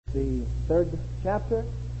The third chapter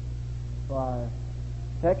for our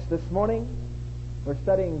text this morning. We're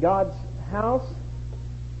studying God's house,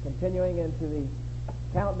 continuing into the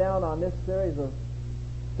countdown on this series of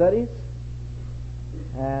studies.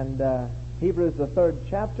 And Hebrews, the third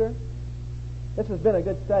chapter. This has been a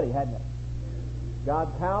good study, hasn't it?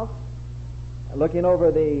 God's house. Looking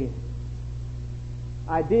over the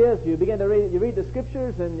ideas, you begin to read the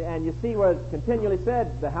scriptures and you see where it's continually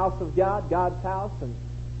said, the house of God, God's house, and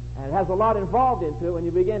it has a lot involved into it when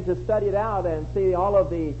you begin to study it out and see all of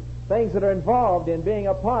the things that are involved in being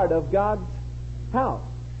a part of God's house.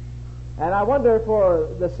 And I wonder, for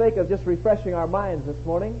the sake of just refreshing our minds this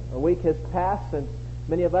morning, a week has passed since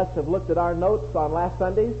many of us have looked at our notes on last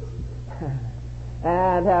Sundays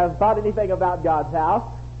and have thought anything about God's house.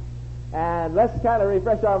 And let's kind of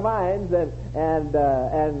refresh our minds and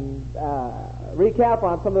recap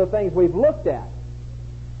on some of the things we've looked at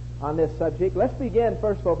on this subject. Let's begin,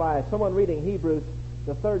 first of all, by someone reading Hebrews,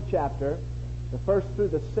 the third chapter, the first through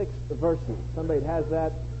the sixth verses. Somebody has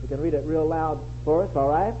that, you can read it real loud for us, all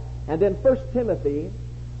right? And then 1 Timothy,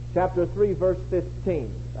 chapter 3, verse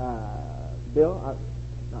 15. Bill?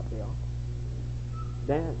 Not Bill.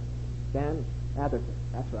 Dan Atherton.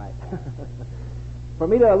 That's right. For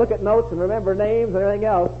me to look at notes and remember names and everything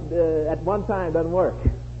else at one time doesn't work.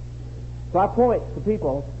 So I point to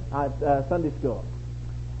people at Sunday school.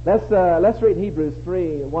 Let's read Hebrews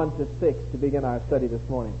 3, 1 to 6 to begin our study this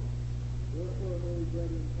morning. Wherefore, holy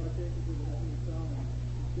brethren, partakers of the heavenly calling,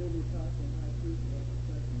 consider the apostle and high priest of our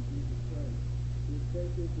confession, Jesus Christ, who is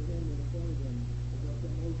faithful to him that appointed him, as also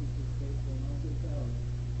Moses was faithful in all his house.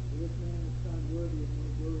 For this man is found worthy of more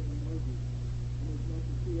glory than Moses, inasmuch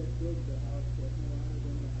as he hath builded the house that no honor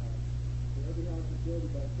than the house. For every house is built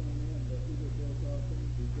by some man, but he that builds all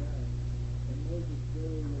things is God. And Moses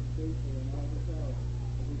verily was faithful in all his house,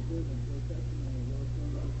 of his servants, their testimony, though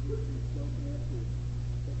some of his is spoken after.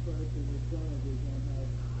 But Christ is the son of his own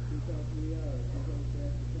house, because we are, who hold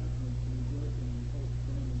fast the confidence and rejoicing in hope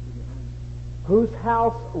standing to the end. Whose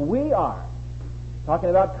house we are. Talking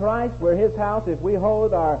about Christ, we're His house if we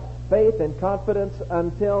hold our faith and confidence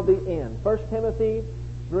until the end. 1 Timothy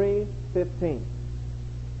 3:15.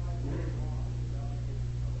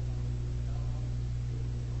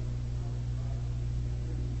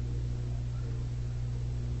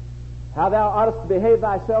 How thou oughtest to behave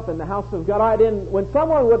thyself in the house of God. All right, when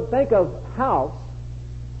someone would think of house,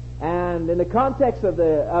 and in the context of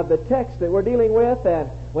the text that we're dealing with, and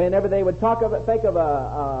whenever they would think of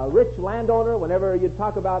a rich landowner, whenever you'd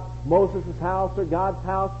talk about Moses' house or God's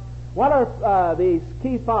house, what are these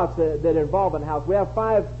key thoughts that involve in a house? We have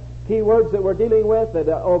 5 key words that we're dealing with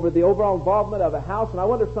over the overall involvement of a house, and I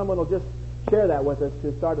wonder if someone will just share that with us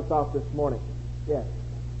to start us off this morning. Yes.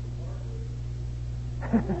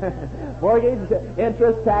 Mortgage,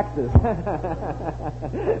 interest, taxes.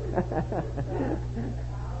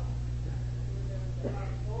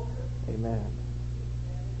 Amen.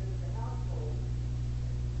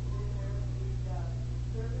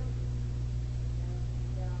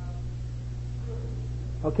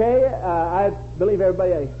 Okay, I believe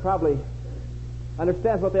everybody probably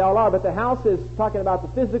understands what they all are, but the house is talking about the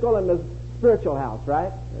physical and the spiritual house,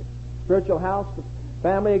 right? The spiritual house, the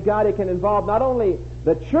family of God. It can involve not only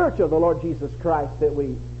the church of the Lord Jesus Christ that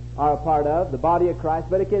we are a part of, the body of Christ,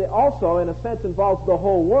 but it can also, in a sense, involve the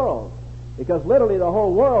whole world. Because literally the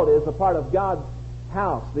whole world is a part of God's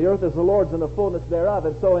house. The earth is the Lord's and the fullness thereof.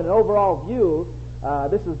 And so in an overall view,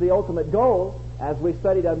 this is the ultimate goal, as we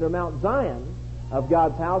studied under Mount Zion, of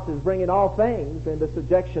God's house, is bringing all things into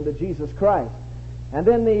subjection to Jesus Christ. And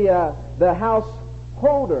then the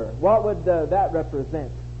householder, what would that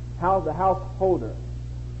represent? How the householder?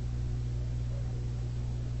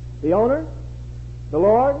 The owner, the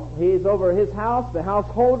Lord, He's over His house, the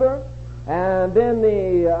householder. And then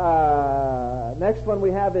the next one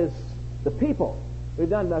we have is the people. We've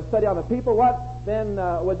done a study on the people. What then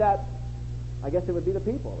would that? I guess it would be the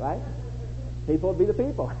people, right? People would be the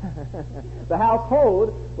people. The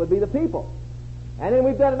household would be the people. And then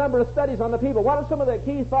we've done a number of studies on the people. What are some of the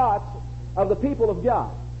key thoughts of the people of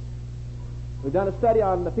God? We've done a study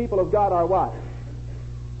on the people of God are what?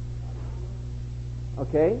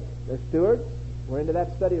 Okay, they're stewards. We're into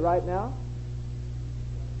that study right now.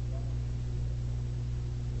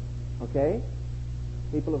 Okay,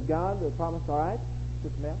 people of God, the promise, all right.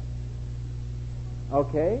 Sister Mel?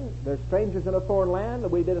 Okay, they're strangers in a foreign land.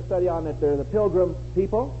 We did a study on that. They're the pilgrim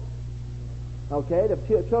people. Okay, the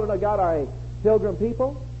children of God are a pilgrim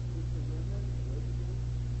people.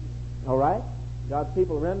 All right, God's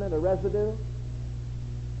people, remnant, a residue.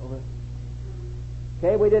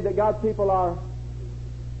 Okay, we did that God's people are,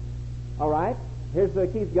 all right, Here's the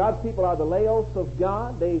key. God's people are the laos of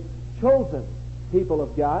God, the chosen people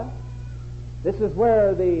of God. This is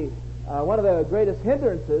where one of the greatest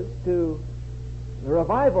hindrances to the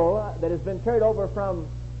revival that has been carried over from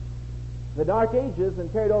the Dark Ages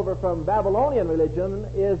and carried over from Babylonian religion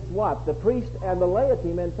is what? The priest and the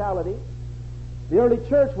laity mentality. The early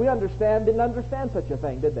church, we didn't understand such a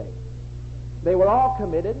thing, did they? They were all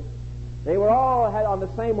committed. They were all on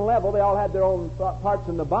the same level. They all had their own parts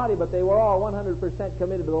in the body, but they were all 100%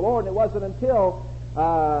 committed to the Lord. And it wasn't until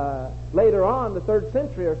later on, the 3rd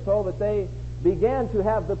century or so, that they began to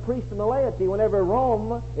have the priest and the laity whenever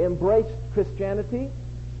Rome embraced Christianity.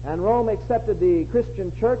 And Rome accepted the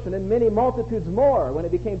Christian church, and then many multitudes more. When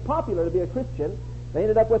it became popular to be a Christian, they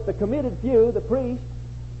ended up with the committed few, the priests,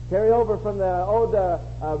 carry over from the old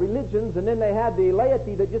religions, and then they had the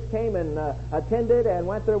laity that just came and attended and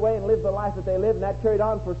went their way and lived the life that they lived, and that carried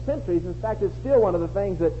on for centuries. In fact, it's still one of the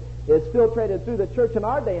things that is filtrated through the church in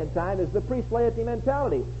our day and time is the priest-laity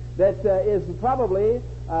mentality that is probably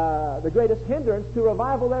the greatest hindrance to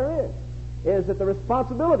revival there is that the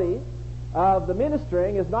responsibility of the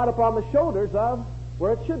ministering is not upon the shoulders of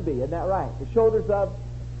where it should be. Isn't that right? The shoulders of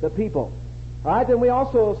the people. All right, then we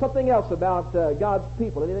also, something else about God's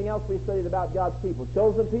people. Anything else we studied about God's people?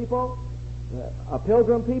 Chosen people? A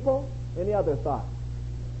pilgrim people? Any other thoughts?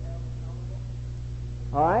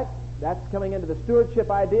 All right, that's coming into the stewardship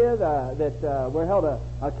idea that we're held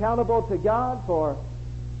accountable to God for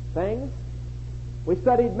things. We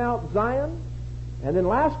studied Mount Zion, and then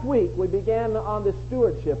last week we began on the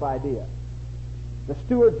stewardship idea. The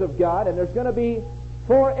stewards of God, and there's going to be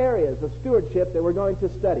 4 areas of stewardship that we're going to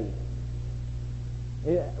study.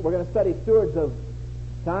 We're going to study stewards of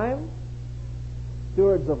time,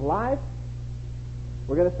 stewards of life.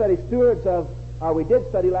 We're going to study stewards of, we did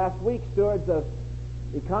study last week, stewards of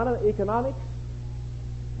economics.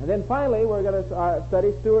 And then finally, we're going to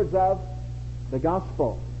study stewards of the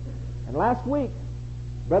gospel. And last week,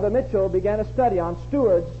 Brother Mitchell began a study on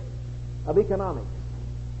stewards of economics.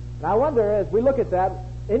 And I wonder, as we look at that,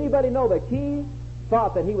 anybody know the key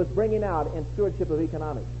thought that he was bringing out in stewardship of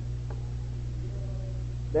economics?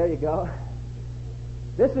 There you go.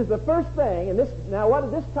 This is the first thing, and this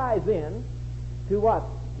ties in to what?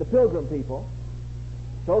 The pilgrim people,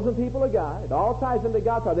 chosen people of God. It all ties into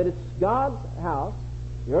God's house. That it's God's house.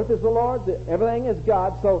 The earth is the Lord's. Everything is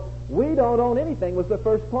God. So we don't own anything was the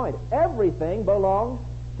first point. Everything belongs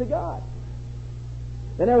to God.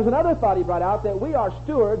 Then there was another thought he brought out, that we are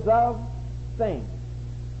stewards of things.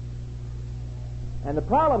 And the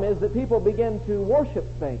problem is that people begin to worship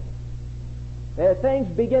things. Things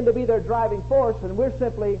begin to be their driving force, and we're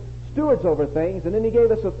simply stewards over things. And then he gave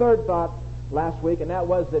us a third thought last week, and that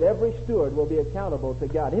was that every steward will be accountable to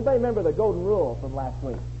God. Anybody remember the golden rule from last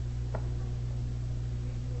week?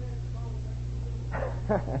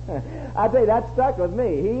 I tell you, that stuck with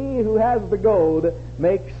me. He who has the gold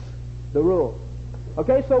makes the rule.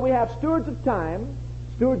 Okay, so we have stewards of time,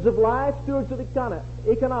 stewards of life, stewards of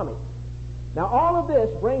economics. Now, all of this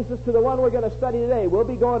brings us to the one we're going to study today. We'll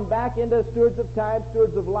be going back into stewards of time,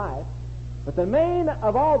 stewards of life. But the main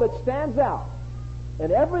of all that stands out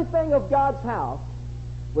in everything of God's house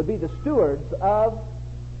would be the stewards of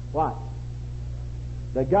what?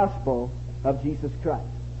 The gospel of Jesus Christ.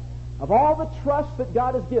 Of all the trust that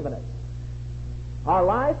God has given us, our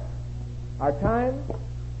life, our time,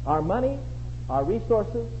 our money, our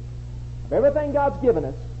resources, of everything God's given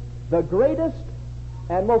us, the greatest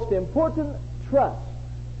and most important trust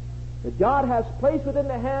that God has placed within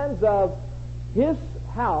the hands of His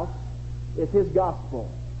house is His gospel.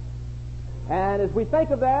 And as we think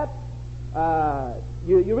of that,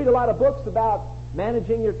 you read a lot of books about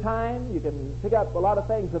managing your time. You can pick up a lot of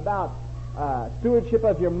things about stewardship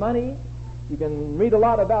of your money. You can read a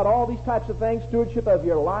lot about all these types of things, stewardship of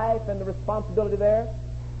your life and the responsibility there.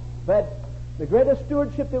 But the greatest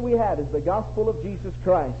stewardship that we have is the gospel of Jesus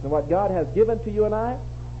Christ and what God has given to you and I.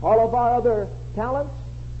 All of our other talents,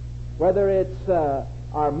 whether it's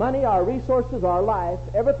our money, our resources, our life,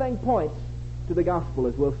 everything points to the gospel,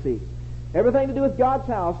 as we'll see. Everything to do with God's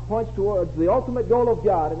house points towards the ultimate goal of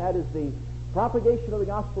God, and that is the propagation of the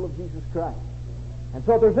gospel of Jesus Christ. And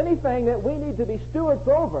so if there's anything that we need to be stewards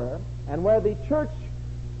over, and where the church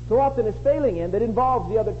so often is failing in, that involves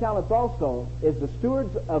the other talents also, is the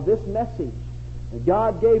stewards of this message that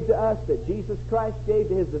God gave to us, that Jesus Christ gave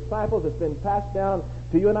to His disciples, that's been passed down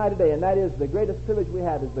to you and I today, and that is the greatest privilege we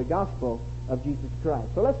have is the gospel of Jesus Christ.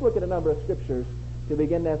 So let's look at a number of scriptures to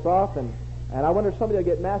begin this off, and I wonder if somebody will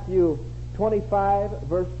get Matthew 25,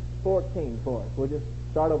 verse 14 for us. We'll just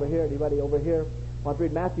start over here. Anybody over here want to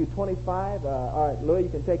read Matthew 25? All right, Louis, you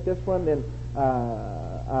can take this one. Then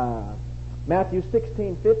Matthew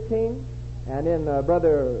 16:15, and then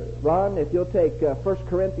Brother Ron, if you'll take 1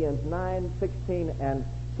 Corinthians 9:16 and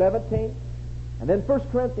 17, and then 1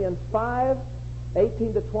 Corinthians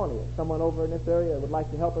 5:18 to 20. If someone over in this area would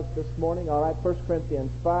like to help us this morning, all right, 1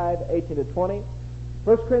 Corinthians 5:18 to 20.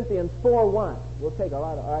 1 Corinthians 4:1. We'll take, all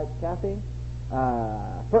right, Kathy.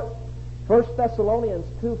 1 Thessalonians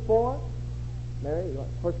 2:4. Mary,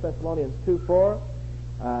 1 Thessalonians 2:4.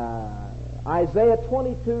 Isaiah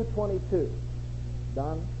 22:22.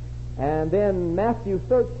 Don. And then Matthew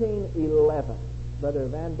 13:11. Brother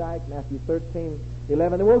Van Dyke, Matthew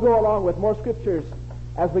 13:11. And we'll go along with more scriptures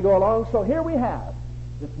as we go along. So here we have,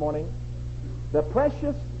 this morning, the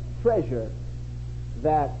precious treasure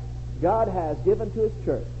that God has given to His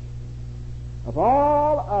church. Of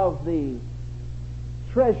all of the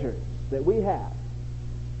treasures that we have,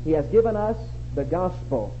 He has given us the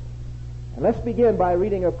gospel. And let's begin by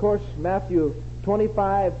reading, of course, Matthew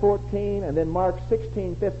 25:14 and then Mark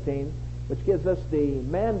 16:15, which gives us the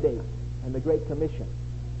mandate and the Great Commission.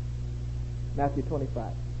 Matthew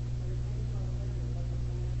 25.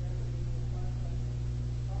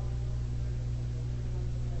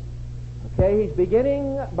 Okay, he's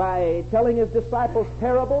beginning by telling his disciples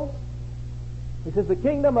parables. He says, the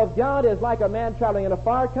kingdom of God is like a man traveling in a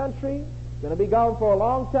far country. He's going to be gone for a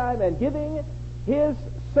long time and giving his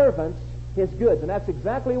servants his goods. And that's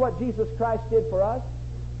exactly what Jesus Christ did for us.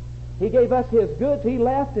 He gave us his goods. He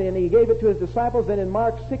left and he gave it to his disciples. And in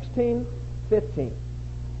Mark 16:15.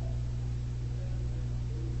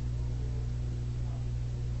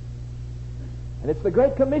 And it's the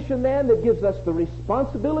Great Commission then that gives us the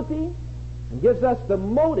responsibility and gives us the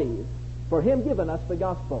motive for Him giving us the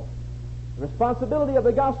gospel. The responsibility of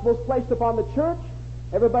the gospel is placed upon the church.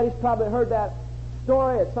 Everybody's probably heard that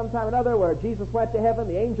story at some time or another where Jesus went to heaven.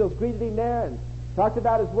 The angels greeted Him there and talked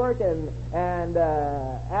about His work and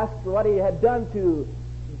asked what He had done to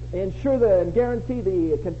ensure and guarantee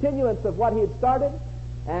the continuance of what He had started.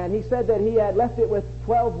 And He said that He had left it with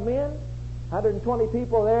 12 men, 120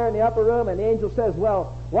 people there in the upper room, and the angel says,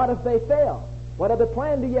 well, what if they fail? What other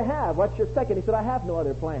plan do you have? What's your second? He said, I have no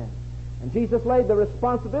other plan. And Jesus laid the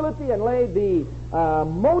responsibility and laid the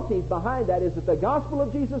motive behind that is that the gospel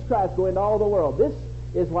of Jesus Christ go into all the world. This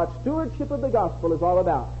is what stewardship of the gospel is all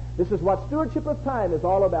about. This is what stewardship of time is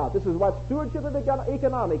all about. This is what stewardship of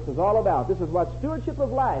economics is all about. This is what stewardship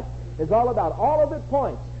of life is all about. All of it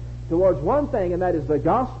points towards one thing, and that is the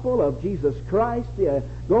gospel of Jesus Christ,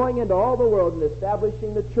 going into all the world and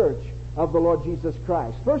establishing the church of the Lord Jesus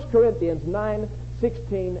Christ. 1 Corinthians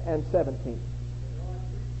 9:16 and 17.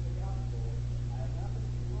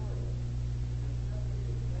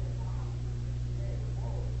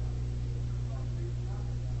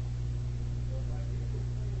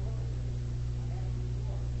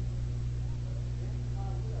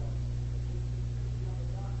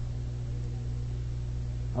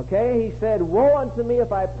 Okay, he said, woe unto me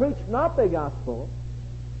if I preach not the gospel,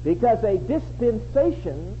 because a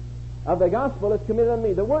dispensation of the gospel is committed unto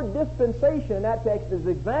me. The word dispensation in that text is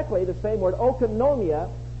exactly the same word, oikonomia,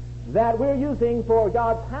 that we're using for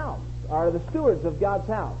God's house, or the stewards of God's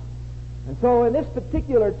house. And so in this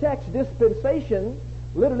particular text, dispensation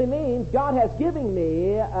literally means God has given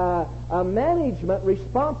me a management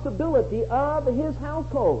responsibility of His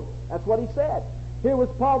household. That's what he said. Here was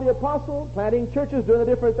Paul the Apostle, planting churches, doing the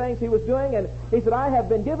different things he was doing, and he said, I have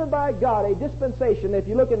been given by God a dispensation. If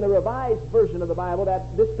you look in the Revised Version of the Bible,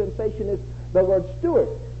 that dispensation is the word steward.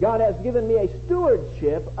 God has given me a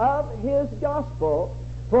stewardship of His gospel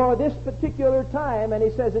for this particular time, and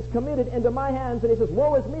he says it's committed into my hands, and he says,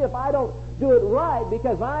 woe is me if I don't do it right,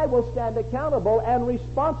 because I will stand accountable and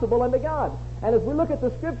responsible unto God. And as we look at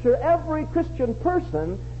the Scripture, every Christian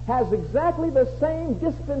person has exactly the same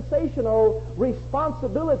dispensational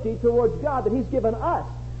responsibility towards God that He's given us.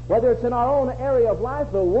 Whether it's in our own area of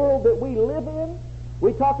life, the world that we live in,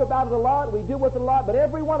 we talk about it a lot, we deal with it a lot, but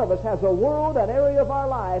every one of us has a world, an area of our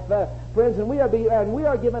life, friends, and we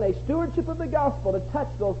are given a stewardship of the gospel to touch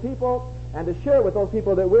those people and to share with those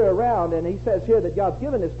people that we're around. And he says here that God's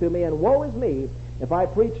given this to me, and woe is me if I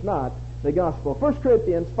preach not the gospel. 1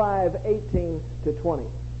 Corinthians 5:18 to 20.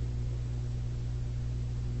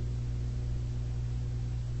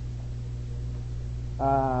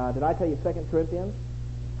 Did I tell you 2 Corinthians?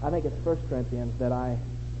 I think it's 1 Corinthians that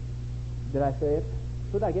did I say it?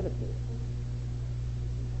 Who did I give it to?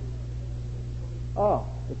 Oh,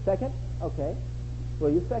 it's 2nd? Okay. Will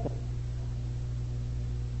you 2nd?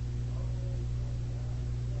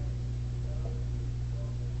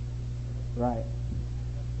 Right.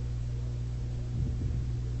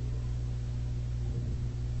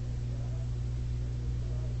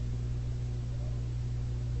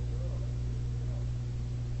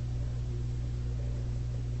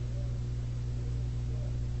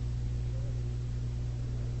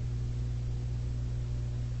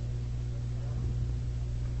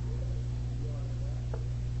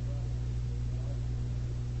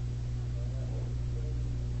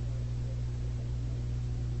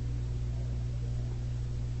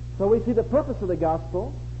 So we see the purpose of the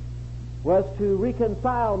gospel was to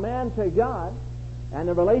reconcile man to God and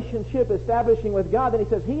the relationship establishing with God. Then he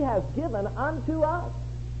says, He has given unto us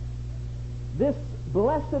this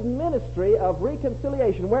blessed ministry of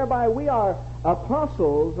reconciliation, whereby we are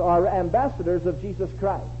apostles or ambassadors of Jesus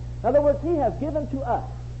Christ. In other words, He has given to us.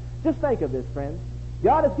 Just think of this, friends.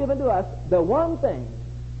 God has given to us the one thing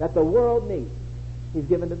that the world needs. He's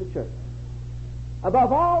given to the church.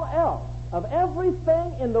 Above all else, of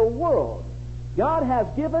everything in the world, God has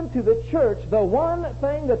given to the church the one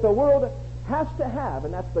thing that the world has to have,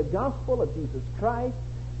 and that's the gospel of Jesus Christ.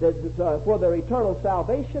 For their eternal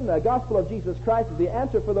salvation, the gospel of Jesus Christ is the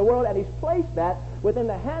answer for the world, and He's placed that within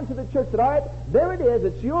the hands of the church. That, all right, there it is,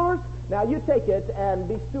 it's yours, now you take it and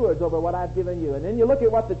be stewards over what I've given you. And then you look at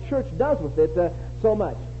what the church does with it so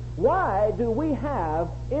much. Why do we have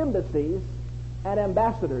embassies and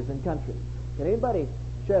ambassadors in countries? Can anybody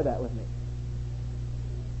share that with me?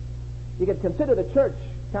 You could consider the church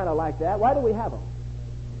kind of like that. Why do we have them?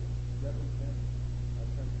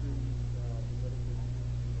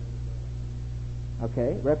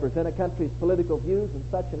 Okay, represent a country's political views and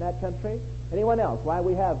such in that country. Anyone else? Why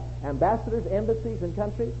we have ambassadors, embassies in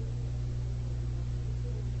countries?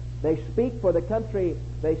 They speak for the country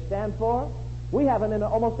they stand for. We have them in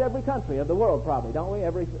almost every country of the world, probably, don't we?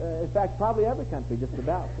 In fact, probably every country, just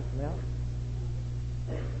about.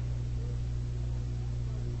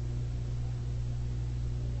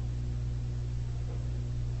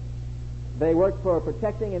 They work for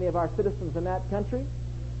protecting any of our citizens in that country.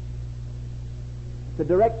 It's a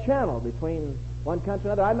direct channel between one country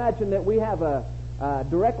and another. I imagine that we have a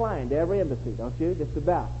direct line to every embassy, don't you? Just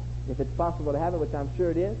about. If it's possible to have it, which I'm sure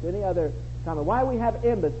it is. Any other comment? Why we have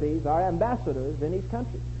embassies, our ambassadors in these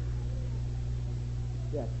countries?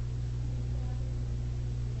 Yes.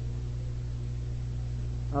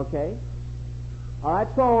 Okay. All right,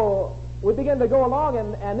 so we begin to go along,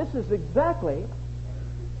 and this is exactly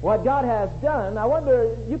what God has done. I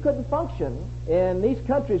wonder, you couldn't function in these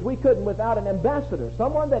countries. We couldn't without an ambassador,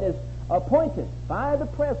 someone that is appointed by the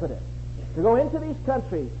president to go into these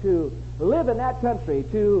countries, to live in that country,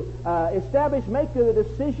 to establish, make the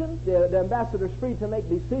decisions. The ambassador is free to make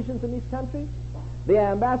decisions in these countries. The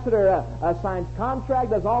ambassador signs contracts,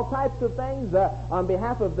 does all types of things on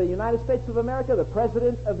behalf of the United States of America, the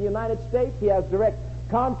President of the United States. He has direct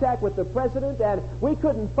contact with the President, and we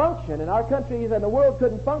couldn't function, and our countries and the world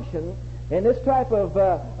couldn't function in this type of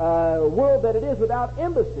world that it is without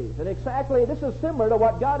embassies. And exactly, this is similar to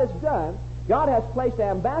what God has done. God has placed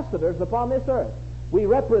ambassadors upon this earth. We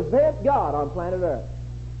represent God on planet Earth.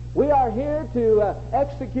 We are here to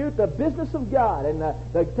execute the business of God and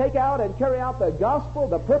to take out and carry out the gospel,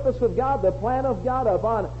 the purpose of God, the plan of God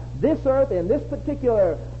upon this earth, in this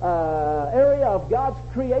particular area of God's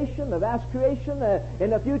creation, the vast creation. In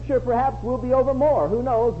the future, perhaps we'll be over more. Who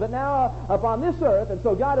knows? But now upon this earth, and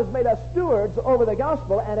so God has made us stewards over the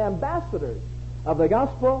gospel and ambassadors of the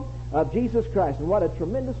gospel of Jesus Christ. And what a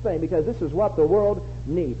tremendous thing, because this is what the world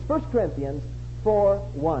needs. 1 Corinthians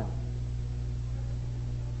 4:1.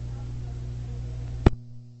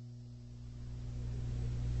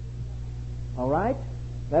 All right?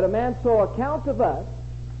 Let a man so account of us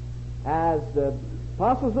as the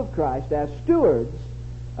apostles of Christ, as stewards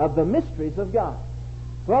of the mysteries of God.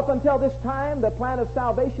 So up until this time, the plan of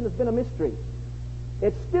salvation has been a mystery.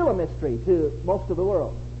 It's still a mystery to most of the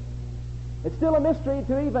world. It's still a mystery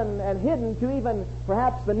to even, and hidden to even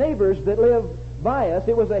perhaps the neighbors that live by us.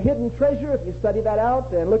 It was a hidden treasure, if you study that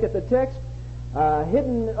out and look at the text,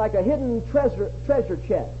 hidden like a hidden treasure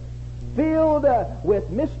chest, filled with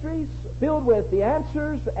mysteries, filled with the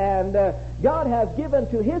answers, and God has given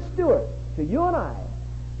to His stewards, to you and I,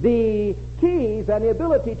 the keys and the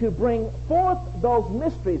ability to bring forth those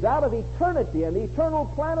mysteries out of eternity and the eternal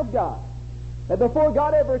plan of God. That before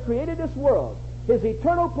God ever created this world, His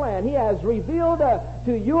eternal plan, He has revealed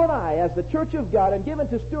to you and I as the church of God, and given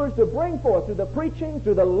to stewards to bring forth through the preaching,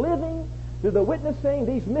 through the living, through the witnessing,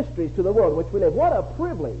 these mysteries to the world in which we live. What a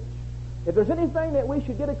privilege. If there's anything that we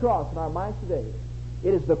should get across in our minds today,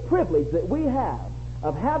 it is the privilege that we have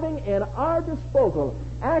of having in our disposal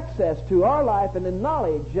access to our life and the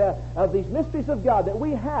knowledge of these mysteries of God, that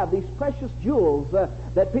we have these precious jewels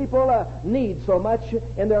that people need so much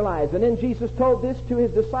in their lives. And then Jesus told this to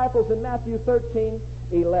His disciples in Matthew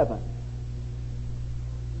 13:11.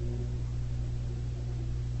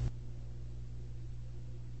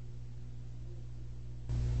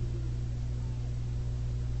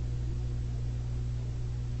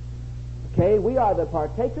 Okay, we are the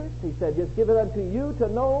partakers. He said, just give it unto you to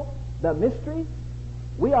know the mysteries.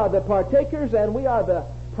 We are the partakers and we are the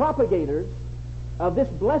propagators of this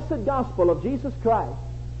blessed gospel of Jesus Christ.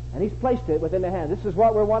 And He's placed it within their hands. This is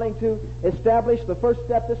what we're wanting to establish, the first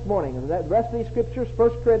step this morning. And the rest of these scriptures,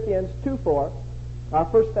 1 Corinthians 2:4,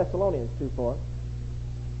 1 Thessalonians 2:4.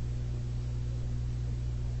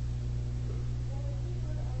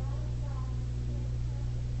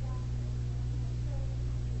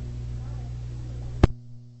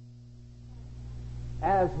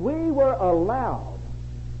 As we were allowed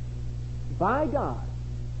by God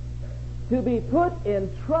to be put in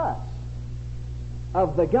trust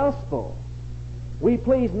of the gospel, we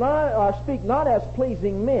please not, or speak not as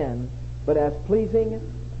pleasing men, but as pleasing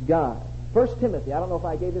God. 1 Timothy, I don't know if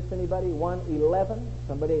I gave this to anybody, 1:11.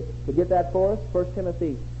 Somebody could get that for us. 1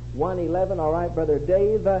 Timothy 1:11, all right, Brother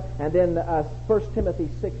Dave. And then 1 Timothy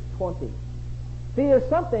 6:20. See, there's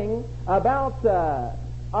something about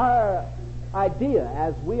our idea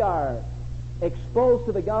as we are exposed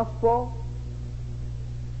to the gospel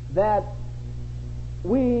that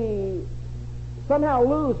we somehow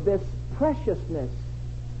lose this preciousness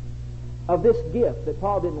of this gift, that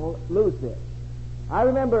Paul didn't lose this. I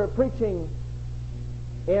remember preaching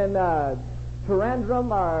in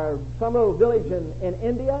Trivandrum, or some little village in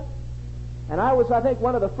India, and I was, I think,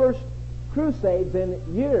 one of the first crusades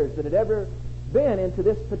in years that had ever been into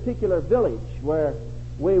this particular village where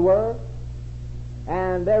we were.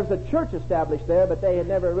 And there's a church established there, but they had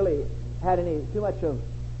never really had any too much of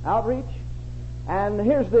outreach. And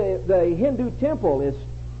here's the Hindu temple is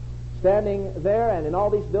standing there, and in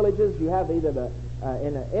all these villages you have either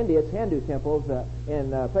in India it's Hindu temples,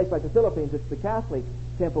 in a place like the Philippines it's the Catholic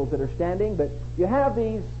temples that are standing, but you have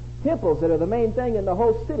these temples that are the main thing in the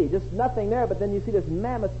whole city, just nothing there, but then you see this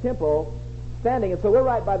mammoth temple standing, and so we're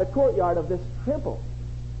right by the courtyard of this temple,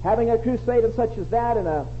 having a crusade and such as that,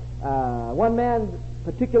 and one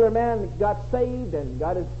particular man got saved and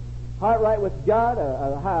got his heart right with God,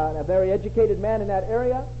 a very educated man in that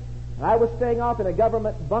area. And I was staying off in a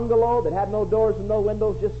government bungalow that had no doors and no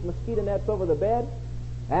windows, just mosquito nets over the bed.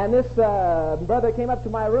 And this brother came up to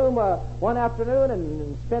my room one afternoon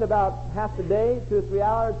and spent about half the day, 2 or 3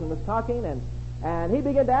 hours, and was talking. And he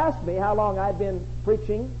began to ask me how long I'd been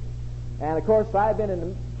preaching. And, of course, I've been in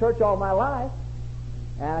the church all my life.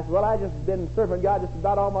 And I said, well, I've just been serving God just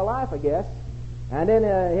about all my life, I guess. And then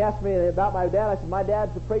he asked me about my dad. I said, my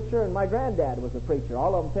dad's a preacher, and my granddad was a preacher,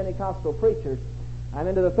 all of them Pentecostal preachers. I'm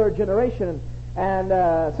into the 3rd generation. And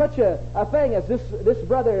such a thing as this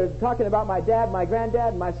brother talking about my dad, my granddad,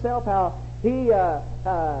 and myself, how he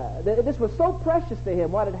this was so precious to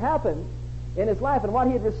him, what had happened in his life and what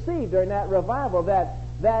he had received during that revival,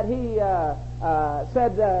 that he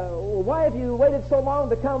said, why have you waited so long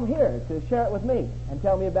to come here to share it with me and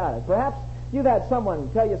tell me about it? Perhaps you've had someone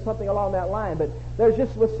tell you something along that line, but there's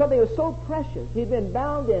just was something that was so precious. He'd been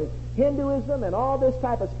bound in Hinduism and all this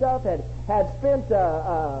type of stuff, had spent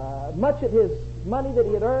much of his money that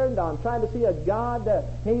he had earned on trying to see a god,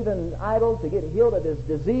 heathen idol, to get healed of his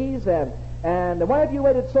disease, and why have you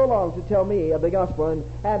waited so long to tell me of the gospel?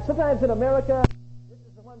 And sometimes in America, this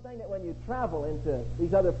is the one thing that when you travel into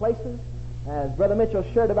these other places, as Brother Mitchell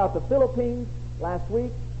shared about the Philippines last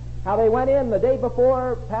week, how they went in the day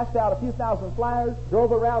before, passed out a few thousand flyers,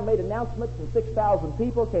 drove around, made announcements, and 6,000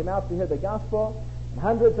 people came out to hear the gospel, and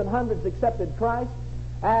hundreds accepted Christ.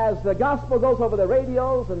 As the gospel goes over the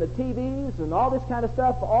radios and the TVs and all this kind of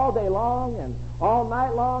stuff all day long and all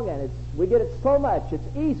night long, and we get it so much,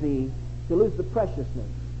 it's easy to lose the preciousness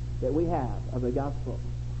that we have of the gospel.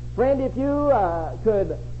 Friend, if you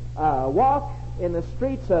could walk in the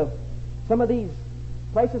streets of some of these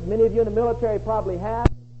places, many of you in the military probably have,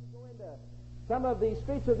 go into some of the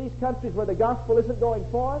streets of these countries where the gospel isn't going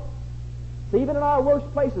forth, so even in our worst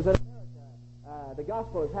places in America, the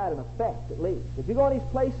gospel has had an effect, at least. If you go in these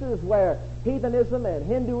places where heathenism and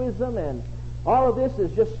Hinduism and all of this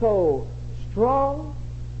is just so strong,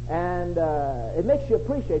 and it makes you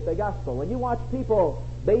appreciate the gospel. When you watch people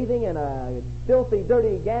bathing in a filthy,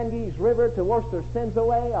 dirty Ganges River to wash their sins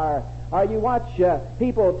away, or you watch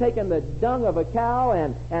people taking the dung of a cow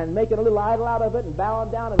and making a little idol out of it and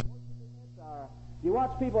bowing down and you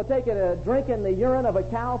watch people drinking the urine of a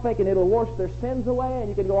cow thinking it'll wash their sins away, and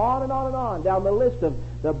you can go on and on and on down the list of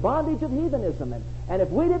the bondage of heathenism. And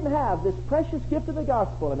if we didn't have this precious gift of the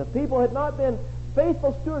gospel, and if people had not been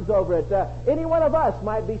faithful stewards over it, any one of us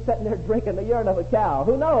might be sitting there drinking the urine of a cow.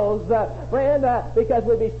 Who knows, friend, because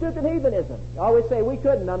we'd be stooped in heathenism. I always say we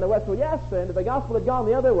couldn't on the West. Well, yes, friend, if the gospel had gone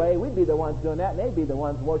the other way, we'd be the ones doing that, and they'd be the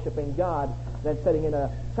ones worshiping God than sitting in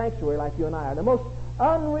a sanctuary like you and I are. The most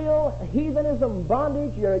unreal heathenism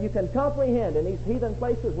bondage you can comprehend in these heathen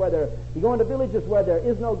places, whether you go into villages where there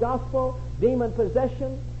is no gospel, demon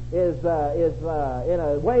possession, in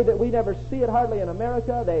a way that we never see it hardly in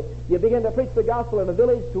America. You begin to preach the gospel in a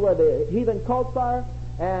village to where the heathen cults are,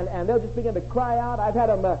 and they'll just begin to cry out. I've had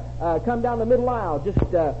them come down the middle aisle, just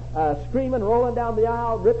screaming, rolling down the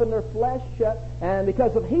aisle, ripping their flesh, and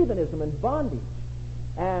because of heathenism and bondage.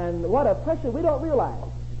 And what a precious, we don't realize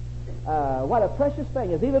what a precious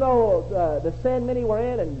thing is, even though the sin many were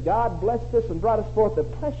in, and God blessed us and brought us forth, the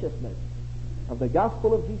preciousness of the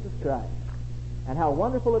gospel of Jesus Christ. And how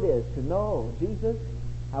wonderful it is to know Jesus,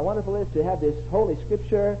 how wonderful it is to have this Holy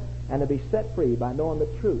Scripture and to be set free by knowing the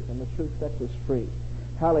truth, and the truth sets us free.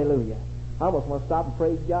 Hallelujah. I almost want to stop and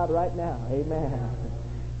praise God right now. Amen.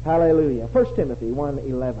 Hallelujah. 1 Timothy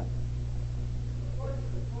 1:11.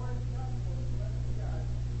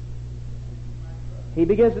 He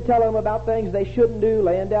begins to tell them about things they shouldn't do,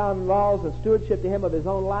 laying down laws and stewardship to him of his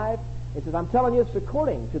own life. He says, I'm telling you, it's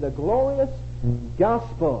according to the glorious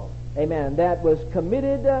gospel, amen, that was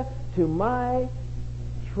committed to my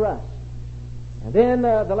trust. And then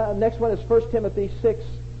the next one is 1 Timothy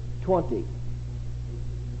 6:20.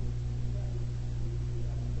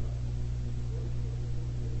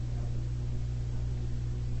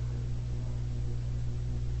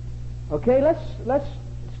 Okay, let's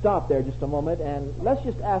stop there just a moment, and let's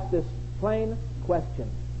just ask this plain question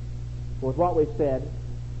with what we've said.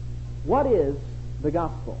 What is the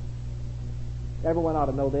gospel? Everyone ought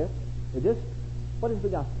to know this. What is the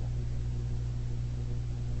gospel?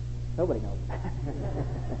 Nobody knows.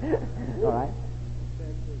 All right.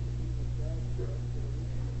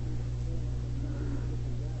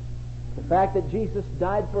 The fact that Jesus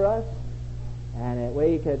died for us, and that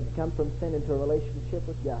we could come from sin into a relationship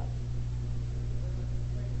with God.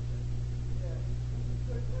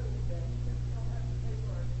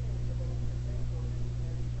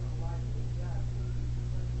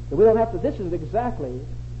 So we don't have to. This is exactly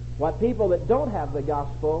what people that don't have the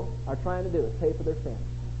gospel are trying to do, is pay for their sins.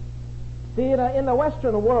 See, in the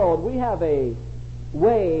Western world, we have a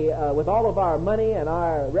way with all of our money and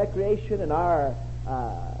our recreation and our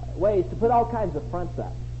ways to put all kinds of fronts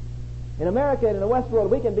up. In America and in the Western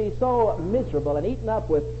world, we can be so miserable and eaten up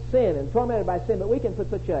with sin and tormented by sin, but we can put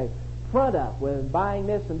such a front up with buying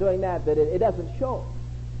this and doing that it doesn't show.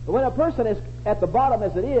 But when a person is at the bottom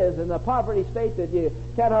as it is, in a poverty state that you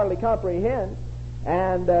can't hardly comprehend,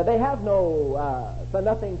 and they have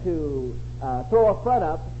nothing to throw a front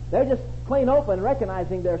up, they're just clean open,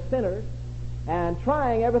 recognizing they're sinners, and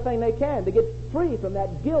trying everything they can to get free from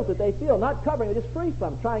that guilt that they feel, not covering it, just free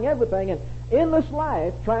from it, trying everything, and endless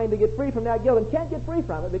life trying to get free from that guilt, and can't get free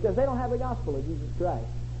from it because they don't have the gospel of Jesus Christ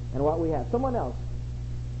and what we have. Someone else.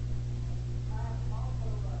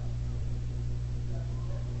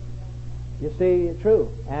 You see,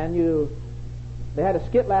 true. And they had a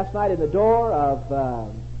skit last night in the door of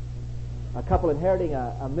a couple inheriting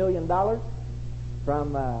 $1 million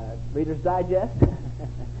from Reader's Digest.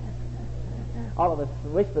 All of us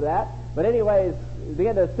wish for that. But anyways, you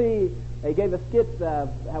begin to see, they gave a skit a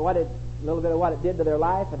little bit of what it did to their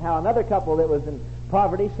life, and how another couple that was in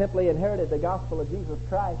poverty simply inherited the gospel of Jesus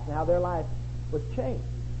Christ, and how their life was changed.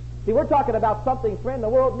 See, we're talking about something, friend, the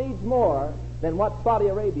world needs more than what Saudi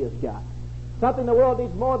Arabia's got. Something the world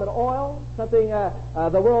needs more than oil. Something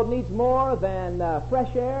the world needs more than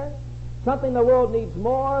fresh air. Something the world needs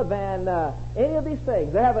more than any of these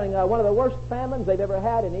things. They're having one of the worst famines they've ever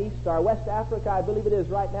had in East or West Africa. I believe it is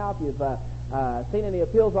right now, if you've seen any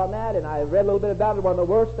appeals on that. And I read a little bit about it, one of the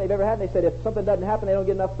worst they've ever had. And they said if something doesn't happen, they don't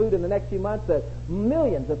get enough food in the next few months, that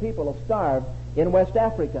millions of people will starve in West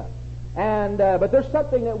Africa. And but there's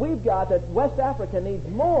something that we've got that West Africa needs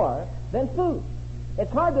more than food.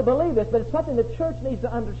 It's hard to believe this, but it's something the church needs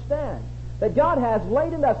to understand. That God has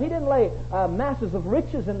laid in us. He didn't lay masses of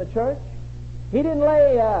riches in the church. He didn't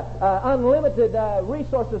lay unlimited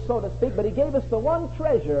resources, so to speak, but He gave us the one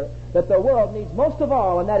treasure that the world needs most of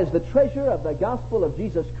all, and that is the treasure of the gospel of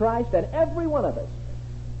Jesus Christ. And every one of us,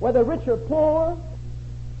 whether rich or poor,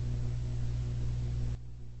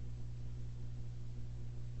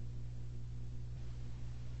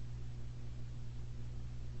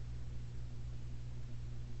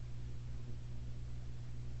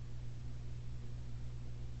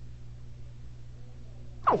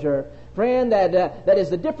 friend, that is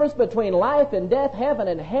the difference between life and death, heaven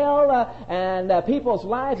and hell, and people's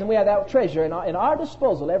lives. And we have that treasure in our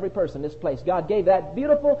disposal, every person in this place. God gave that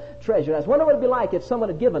beautiful treasure. I was wondering what it would be like if someone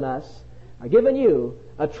had given us, or given you,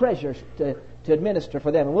 a treasure to administer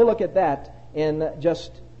for them. And we'll look at that in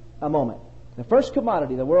just a moment. The first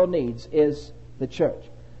commodity the world needs is the church.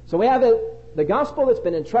 So we have the gospel that's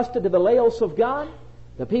been entrusted to the laos of God,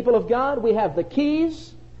 the people of God. We have the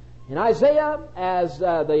keys. In Isaiah, as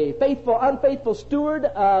the faithful, unfaithful steward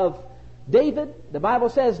of David, the Bible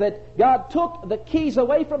says that God took the keys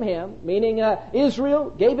away from him, meaning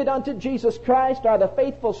Israel, gave it unto Jesus Christ, or the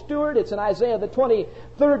faithful steward. It's in Isaiah the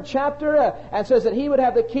 23rd chapter, and says that he would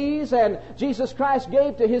have the keys, and Jesus Christ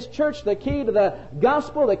gave to his church the key to the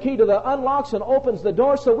gospel, the key to the unlocks and opens the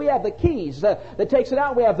door. So we have the keys that takes it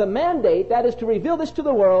out. We have the mandate, that is to reveal this to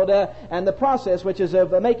the world, and the process, which is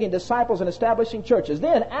of making disciples and establishing churches.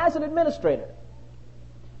 Then, as an administrator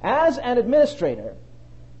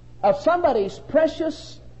of somebody's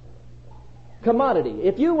precious commodity.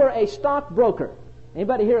 If you were a stockbroker,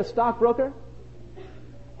 anybody here a stockbroker?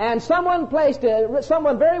 And someone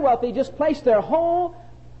very wealthy just placed their whole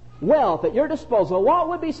wealth at your disposal, what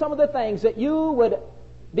would be some of the things that you would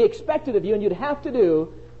be expected of you and you'd have to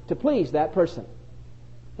do to please that person?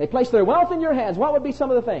 They placed their wealth in your hands. What would be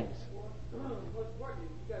some of the things? What's important,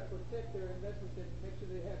 you got to protect their investments and make sure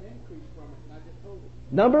they have increase from it, not just hold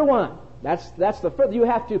it. Number one. That's the first. You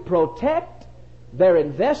have to protect their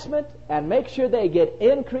investment and make sure they get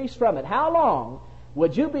increase from it. How long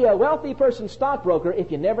would you be a wealthy person stockbroker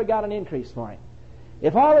if you never got an increase for him?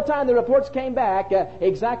 If all the time the reports came back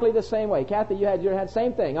exactly the same way. Kathy, you had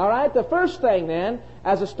same thing. All right. The first thing then,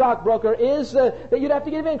 as a stockbroker, is that you'd have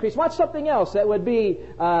to give increase. What's something else that would be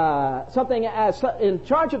something as in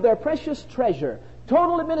charge of their precious treasure?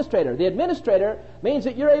 Total administrator. The administrator means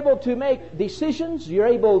that you're able to make decisions. You're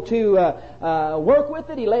able to work with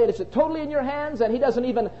it. He lays it totally in your hands, and he doesn't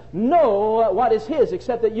even know what is his,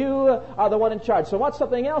 except that you are the one in charge. So what's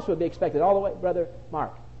something else would be expected? All the way, Brother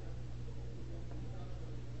Mark.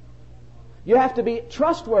 You have to be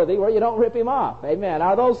trustworthy where you don't rip him off. Amen.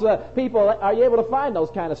 Are those people, are you able to find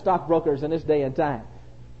those kind of stockbrokers in this day and time?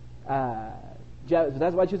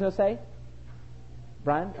 That's what you're going to say?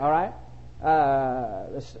 Brian? All right.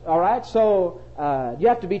 All right, so you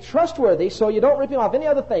have to be trustworthy so you don't rip him off. Any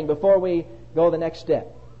other thing before we go the next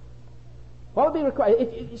step? What would be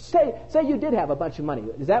required? Say you did have a bunch of money.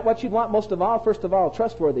 Is that what you'd want most of all? First of all,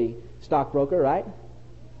 trustworthy stockbroker, right?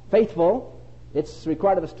 Faithful. It's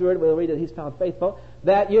required of a steward. We'll read that he's found faithful.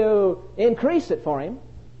 That you increase it for him.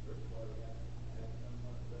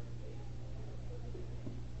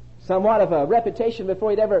 Somewhat of a reputation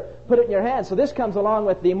before he'd ever put it in your hands. So this comes along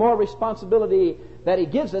with the more responsibility that he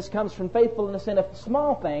gives us comes from faithfulness in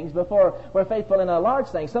small things before we're faithful in a large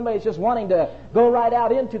thing. Somebody's just wanting to go right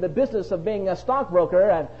out into the business of being a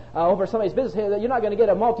stockbroker and over somebody's business. You're not going to get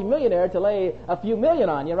a multimillionaire to lay a few million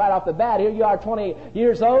on you right off the bat. Here you are 20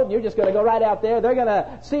 years old and you're just going to go right out there. They're going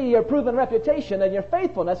to see your proven reputation and your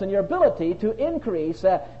faithfulness and your ability to increase.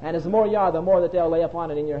 And as the more you are, the more that they'll lay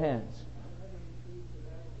upon it in your hands.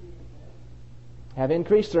 Have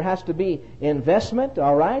increased, there has to be investment.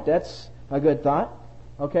 All right, that's a good thought.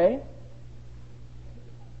 Okay.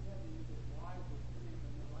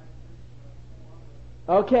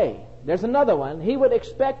 Okay, there's another one. He would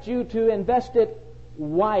expect you to invest it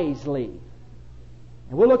wisely.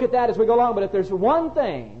 And we'll look at that as we go along, but if there's one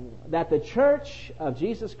thing that the Church of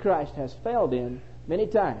Jesus Christ has failed in many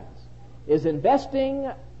times, is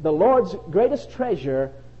investing the Lord's greatest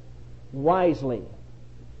treasure wisely.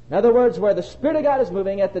 In other words, where the Spirit of God is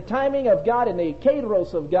moving at the timing of God and the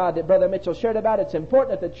kairos of God that Brother Mitchell shared about, it's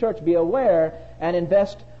important that the church be aware and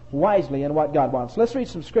invest wisely in what God wants. Let's read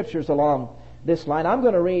some scriptures along this line. I'm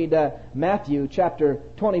going to read Matthew chapter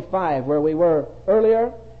 25, where we were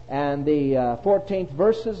earlier, and the 14th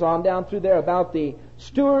verses on down through there about the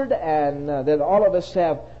steward, and that all of us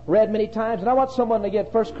have read many times. And I want someone to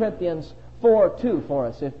get 1 Corinthians 4:2 for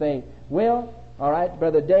us, if they will. All right,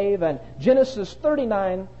 Brother Dave. And Genesis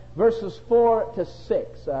 39, verses 4 to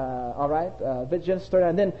 6. All right, Genesis 39.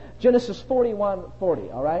 And then Genesis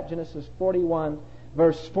 41:40. All right, Genesis 41,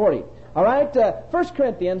 verse 40. All right, 1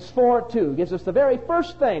 Corinthians 4:2 gives us the very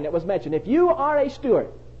first thing that was mentioned. If you are a steward,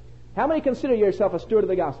 how many consider yourself a steward of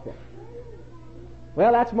the gospel?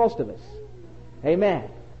 Well, that's most of us. Amen.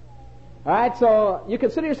 All right, so you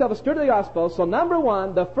consider yourself a steward of the gospel. So number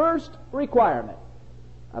one, the first requirement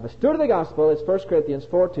of a steward of the gospel is 1 Corinthians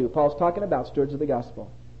 4:2. Paul's talking about stewards of the gospel.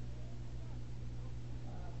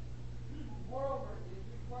 Moreover, it is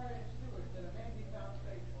required in stewards that a man be found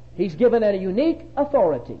faithful. He's given a unique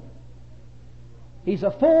authority. He's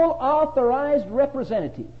a full authorized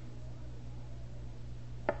representative.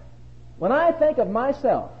 When I think of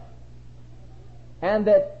myself, and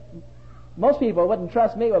that most people wouldn't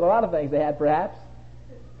trust me with a lot of things they had perhaps,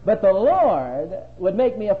 but the Lord would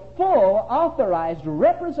make me a full authorized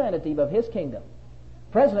representative of His kingdom.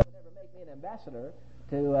 The President would never make me an ambassador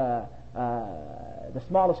to the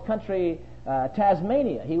smallest country,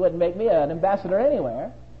 Tasmania. He wouldn't make me an ambassador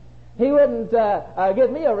anywhere. He wouldn't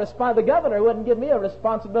give me the governor wouldn't give me a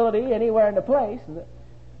responsibility anywhere in the place.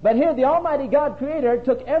 But here the Almighty God Creator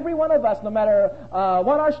took every one of us, no matter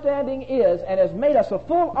what our standing is, and has made us a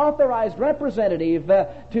full authorized representative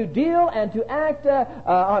to deal and to act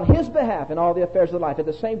on His behalf in all the affairs of life. At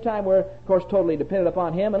the same time, we're, of course, totally dependent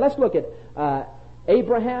upon Him. And let's look at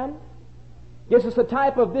Abraham. Gives us a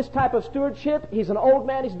type of this type of stewardship. He's an old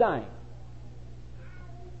man. He's dying.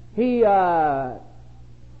 He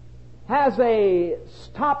has a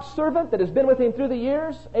top servant that has been with him through the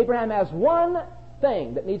years. Abraham has one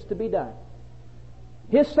thing that needs to be done.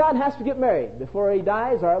 His son has to get married before he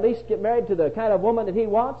dies, or at least get married to the kind of woman that he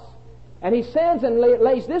wants. And he sends and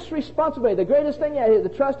lays this responsibility. The greatest thing,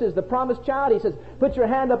 the trust is the promised child. He says, put your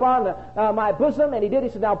hand upon my bosom. And he did. He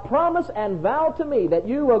said, now promise and vow to me that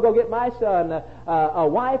you will go get my son a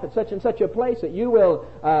wife at such and such a place, that you will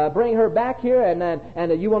bring her back here, and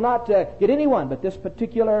that you will not get anyone but this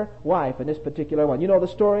particular wife and this particular one. You know the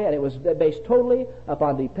story, and it was based totally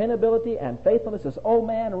upon dependability and faithfulness. This old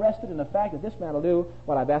man rested in the fact that this man will do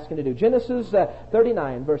what I've asked him to do. Genesis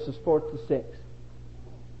 39, verses 4 to 6.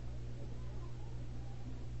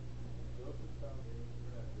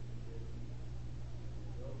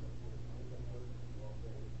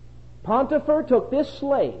 Potiphar took this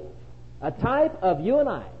slave, a type of you and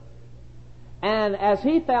I, and as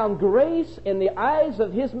he found grace in the eyes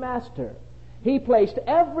of his master, he placed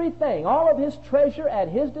everything, all of his treasure at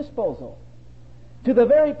his disposal, to the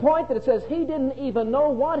very point that it says he didn't even know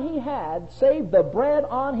what he had save the bread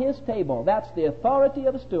on his table. That's the authority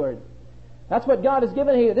of a steward. That's what God has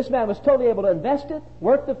given him. This man was totally able to invest it,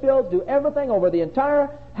 work the fields, do everything over the entire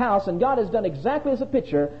house, and God has done exactly as a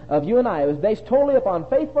picture of you and I. It was based totally upon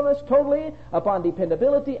faithfulness, totally upon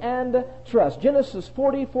dependability and trust. Genesis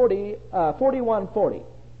 41:40.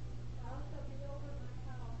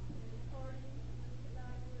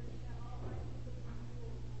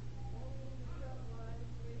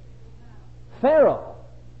 Pharaoh,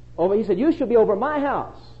 he said, you shall be over my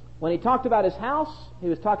house. When he talked about his house, he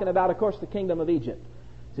was talking about, of course, the kingdom of Egypt.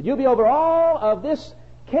 He said, you'll be over all of this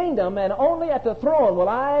kingdom, and only at the throne will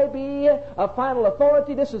I be a final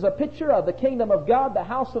authority. This is a picture of the kingdom of God, the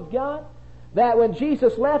house of God. That when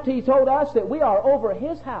Jesus left, He told us that we are over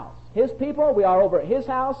His house. His people, we are over His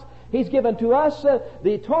house. He's given to us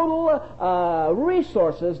the total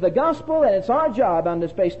resources, the gospel, and it's our job on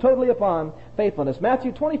this based totally upon faithfulness.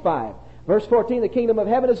 Matthew 25. Verse 14, the kingdom of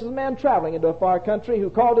heaven is a man traveling into a far country,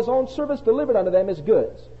 who called his own servants, delivered unto them his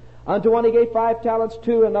goods. Unto one he gave 5 talents,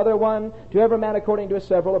 to another one, to every man according to his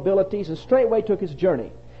several abilities, and straightway took his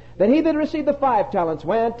journey. Then he that received the 5 talents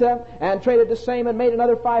went and traded the same, and made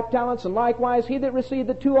another 5 talents, and likewise he that received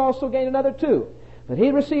the 2 also gained another 2. But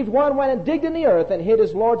he received 1, went and digged in the earth, and hid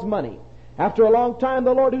his Lord's money. After a long time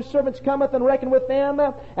the Lord whose servants cometh and reckon with them.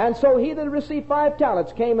 And so he that received 5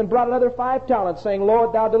 talents came and brought another 5 talents, saying,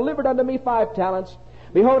 Lord, thou delivered unto me 5 talents.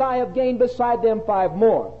 Behold, I have gained beside them 5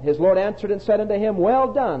 more. His Lord answered and said unto him,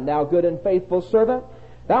 Well done, thou good and faithful servant.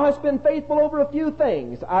 Thou hast been faithful over a few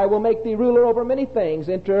things. I will make thee ruler over many things.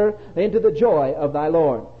 Enter into the joy of thy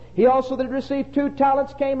Lord. He also that received 2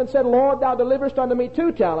 talents came and said, Lord, thou deliverest unto me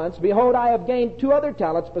 2 talents. Behold, I have gained 2 other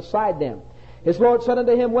talents beside them. His Lord said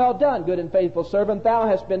unto him, Well done, good and faithful servant. Thou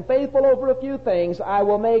hast been faithful over a few things. I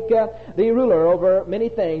will make thee ruler over many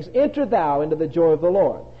things. Enter thou into the joy of the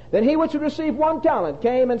Lord. Then he which had received 1 talent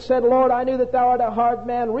came and said, Lord, I knew that thou art a hard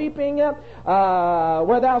man, reaping where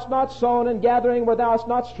thou hast not sown, and gathering where thou hast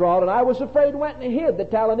not strawed. And I was afraid, went and hid the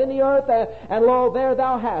talent in the earth, and lo, there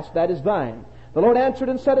thou hast, that is thine. The Lord answered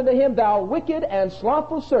and said unto him, Thou wicked and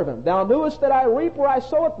slothful servant, thou knewest that I reap where I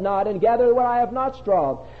soweth not, and gather where I have not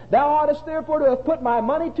strawed. Thou oughtest therefore to have put my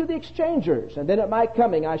money to the exchangers, and then at my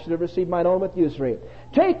coming I should have received mine own with usury.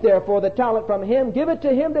 Take therefore the talent from him, give it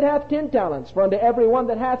to him that hath 10 talents, for unto every one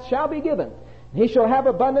that hath shall be given. He shall have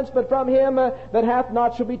abundance, but from him that hath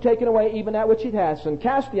not shall be taken away even that which he hath. And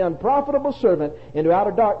cast the unprofitable servant into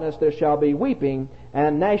outer darkness. There shall be weeping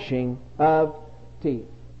and gnashing of teeth.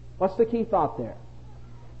 What's the key thought there?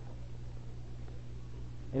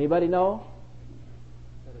 Anybody know?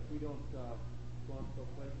 That if we don't go and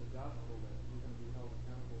proclaim the gospel, that we're going to be held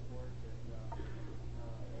accountable for it.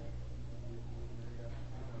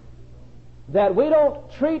 That we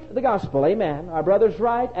don't treat the gospel, amen, our brother's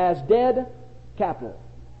right, as dead capital.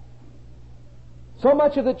 So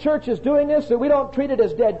much of the church is doing this that we don't treat it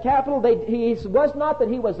as dead capital. He was not that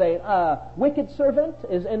he was a wicked servant,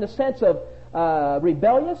 is in the sense of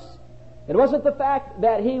rebellious. It wasn't the fact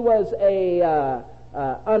that he was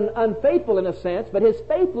unfaithful in a sense, but his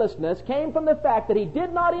faithlessness came from the fact that he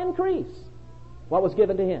did not increase what was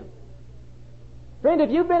given to him. Friend,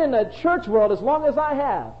 if you've been in the church world as long as I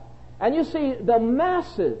have, And you see, the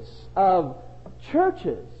masses of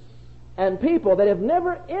churches and people that have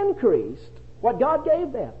never increased what God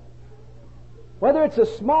gave them. Whether it's a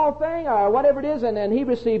small thing or whatever it is, and he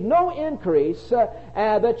received no increase,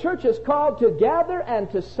 the church is called to gather and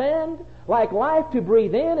to send like life, to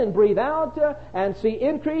breathe in and breathe out and see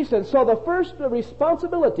increase. And so the first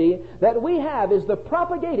responsibility that we have is the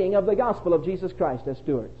propagating of the gospel of Jesus Christ as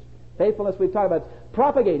stewards. Faithfulness, we've talked about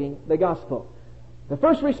propagating the gospel. The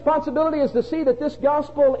first responsibility is to see that this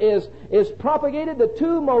gospel is propagated. The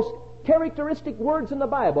two most characteristic words in the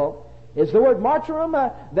Bible is the word martyrum,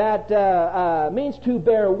 that means to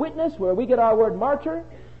bear witness, where we get our word martyr.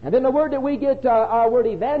 And then the word that we get our word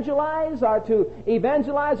evangelize, or to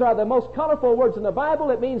evangelize, are the most colorful words in the Bible.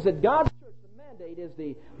 It means that God's church, the mandate is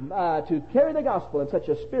to carry the gospel in such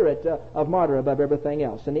a spirit of martyr above everything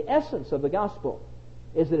else. And the essence of the gospel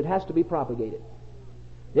is that it has to be propagated.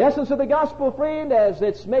 The essence of the gospel, friend, as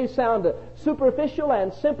it may sound superficial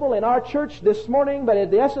and simple in our church this morning, but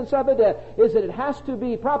the essence of it is that it has to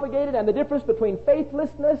be propagated, and the difference between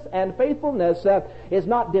faithlessness and faithfulness is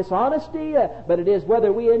not dishonesty, but it is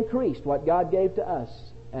whether we increased what God gave to us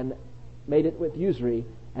and made it with usury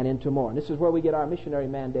and into more. And this is where we get our missionary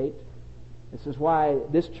mandate. This is why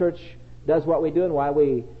this church does what we do and why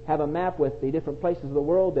we have a map with the different places of the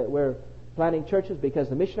world that we're planting churches, because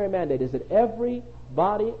the missionary mandate is that every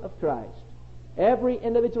body of Christ, every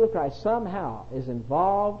individual of Christ somehow is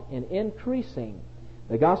involved in increasing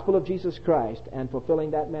the gospel of Jesus Christ and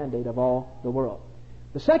fulfilling that mandate of all the world.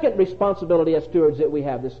 The second responsibility as stewards that we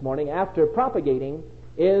have this morning, after propagating,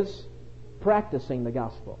 is practicing the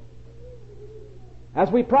gospel. As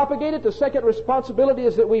we propagate it, the second responsibility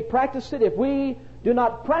is that we practice it. If we do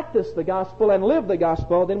not practice the gospel and live the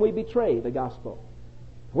gospel, then we betray the gospel.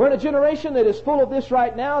 We're in a generation that is full of this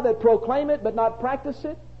right now, that proclaim it but not practice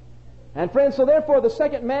it. And friends, so therefore the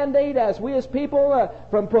second mandate as we as people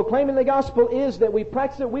from proclaiming the gospel is that we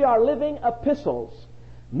practice it. We are living epistles,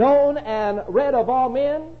 known and read of all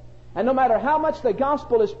men. And no matter how much the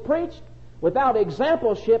gospel is preached, without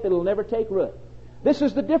exampleship, it will never take root. This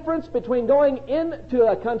is the difference between going into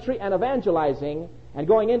a country and evangelizing and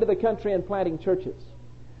going into the country and planting churches.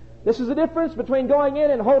 This is the difference between going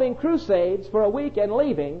in and holding crusades for a week and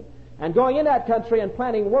leaving, and going in that country and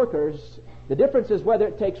planting workers. The difference is whether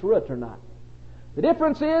it takes root or not. The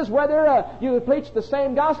difference is whether you preach the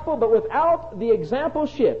same gospel, but without the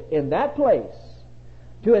exampleship in that place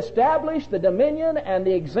to establish the dominion and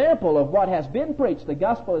the example of what has been preached, the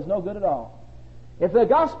gospel is no good at all. If the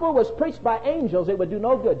gospel was preached by angels, it would do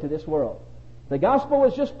no good to this world. The gospel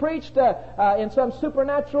was just preached in some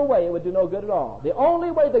supernatural way, it would do no good at all. The only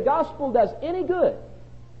way the gospel does any good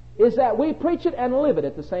is that we preach it and live it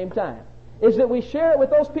at the same time. Is that we share it with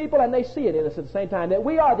those people and they see it in us at the same time. That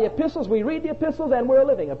we are the epistles, we read the epistles, and we're a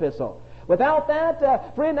living epistle. Without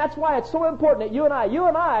that, friend, that's why it's so important that you and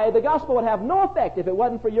I, the gospel would have no effect if it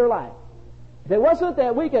wasn't for your life. If it wasn't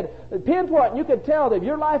that we could pinpoint and you could tell that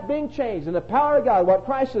your life being changed and the power of God, what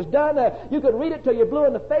Christ has done, you could read it till you're blue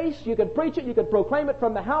in the face, you could preach it, you could proclaim it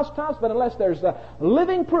from the housetops, but unless there's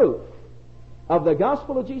living proof of the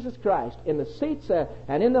gospel of Jesus Christ in the seats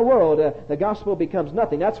and in the world, the gospel becomes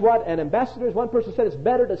nothing. That's what an ambassador is. One person said it's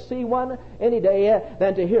better to see one any day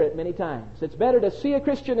than to hear it many times. It's better to see a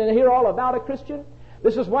Christian and hear all about a Christian.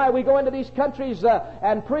 This is why we go into these countries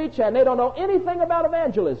and preach, and they don't know anything about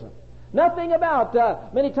evangelism. Nothing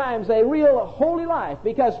about, many times, a real holy life,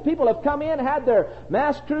 because people have come in, had their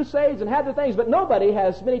mass crusades and had their things, but nobody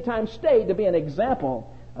has many times stayed to be an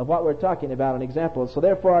example of what we're talking about, an example. So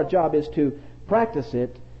therefore our job is to practice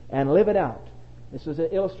it and live it out. This is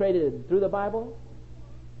illustrated through the Bible.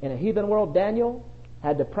 In a heathen world, Daniel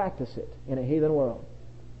had to practice it in a heathen world.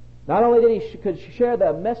 Not only did he could share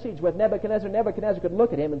the message with Nebuchadnezzar, Nebuchadnezzar could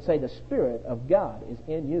look at him and say, "The Spirit of God is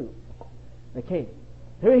in you," the king.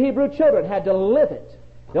 The Hebrew children had to live it.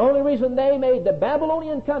 The only reason they made the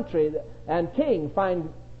Babylonian country and king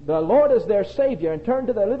find the Lord as their Savior and turn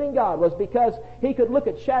to the living God was because he could look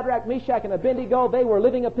at Shadrach, Meshach, and Abednego. They were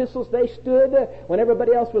living epistles. They stood when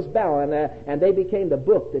everybody else was bowing, and they became the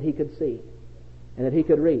book that he could see and that he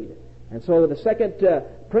could read. And so the second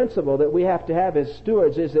principle that we have to have as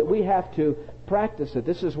stewards is that we have to practice it.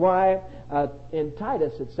 This is why in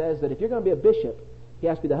Titus it says that if you're going to be a bishop, he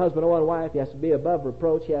has to be the husband of one wife. He has to be above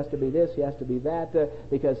reproach. He has to be this. He has to be that.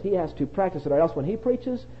 Because he has to practice it. Or else when he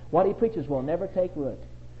preaches, what he preaches will never take root.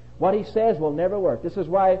 What he says will never work. This is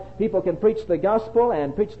why people can preach the gospel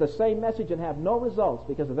and preach the same message and have no results.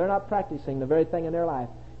 Because if they're not practicing the very thing in their life,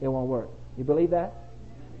 it won't work. You believe that?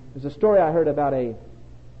 There's a story I heard about a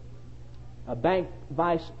bank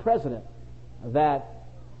vice president that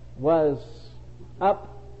was up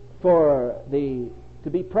to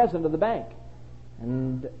be president of the bank.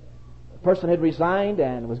 And the person had resigned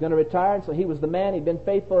and was going to retire, and so he was the man. He'd been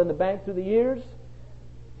faithful in the bank through the years.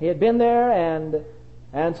 He had been there,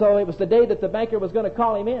 and so it was the day that the banker was going to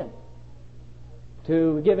call him in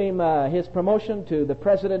to give him his promotion to the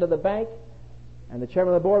president of the bank. And the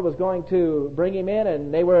chairman of the board was going to bring him in,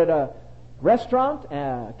 and they were at a restaurant,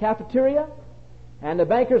 a cafeteria, and the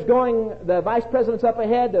banker's going, the vice president's up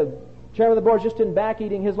ahead, the chairman of the board's just in back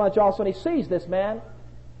eating his lunch also, and he sees this man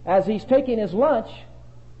as he's taking his lunch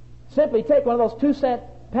simply take one of those 2-cent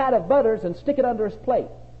pat of butters and stick it under his plate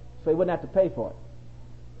so he wouldn't have to pay for it.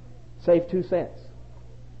 Save 2 cents.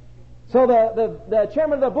 So the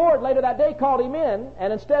chairman of the board later that day called him in,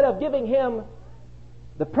 and instead of giving him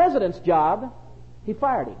the president's job, he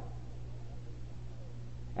fired him.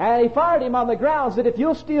 And he fired him on the grounds that if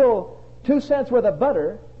you'll steal 2 cents worth of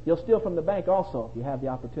butter, you'll steal from the bank also if you have the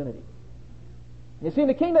opportunity. You see, in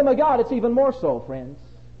the kingdom of God, it's even more so, friends,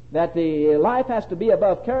 that the life has to be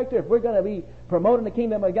above character if we're going to be promoting the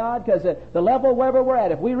kingdom of God, because the level wherever we're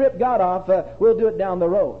at, if we rip God off, we'll do it down the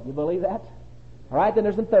road. You believe that? All right, then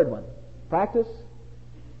there's the third one. Practice,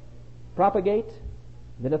 propagate.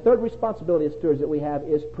 Then the third responsibility as stewards that we have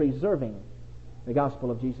is preserving the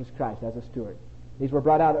gospel of Jesus Christ as a steward. These were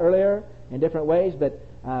brought out earlier in different ways, but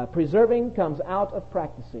preserving comes out of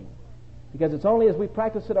practicing. Because it's only as we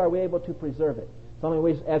practice it are we able to preserve it. It's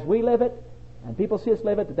only as we live it and people see us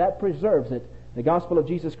live it that preserves it. The gospel of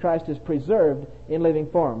Jesus Christ is preserved in living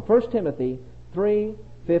form. 1 Timothy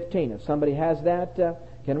 3:15. If somebody has that,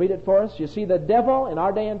 can read it for us. You see, the devil in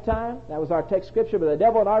our day and time, that was our text scripture, but the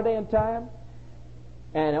devil in our day and time,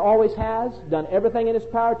 and always has, done everything in his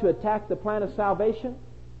power to attack the plan of salvation.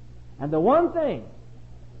 And the one thing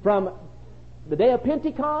from the day of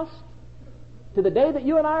Pentecost to the day that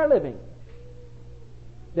you and I are living,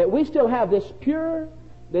 that we still have this pure,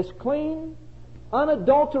 this clean,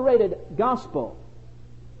 unadulterated gospel,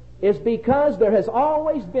 is because there has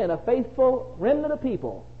always been a faithful remnant of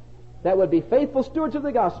people that would be faithful stewards of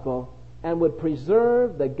the gospel and would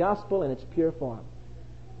preserve the gospel in its pure form.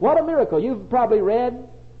 What a miracle. You've probably read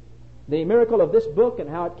the miracle of this book and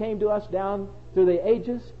how it came to us down through the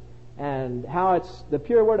ages, and how it's the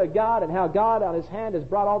pure Word of God, and how God on His hand has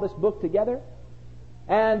brought all this book together.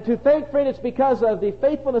 And to think, friend, it's because of the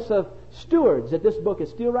faithfulness of stewards that this book is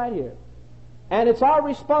still right here. And it's our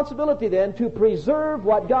responsibility then to preserve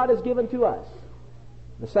what God has given to us.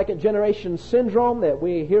 The second generation syndrome that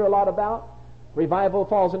we hear a lot about, revival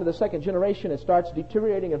falls into the second generation, it starts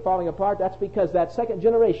deteriorating and falling apart. That's because that second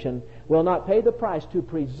generation will not pay the price to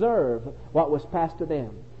preserve what was passed to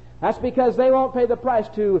them. That's because they won't pay the price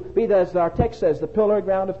to be, as our text says, the pillar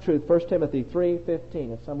ground of truth. 1 Timothy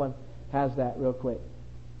 3:15. If someone has that real quick.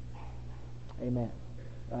 Amen.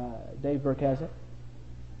 Dave Burke has it.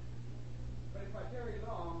 But if I tarry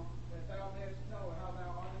long, that thou mayest know how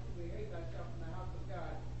thou oughtest to behave thyself in the house of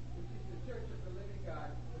God, which is the church of the living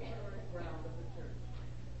God, the pillar and ground of the church.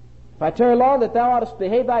 If I tarry long, that thou oughtest to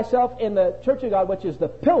behave thyself in the church of God, which is the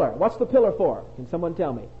pillar. What's the pillar for? Can someone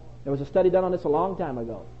tell me? There was a study done on this a long time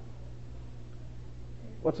ago.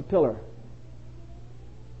 What's a pillar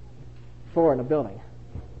for in a building?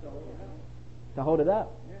 To hold it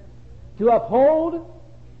up. To uphold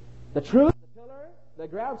the truth, the pillar, the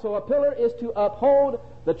ground. So a pillar is to uphold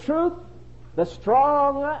the truth. The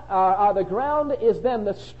the ground is then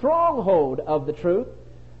the stronghold of the truth.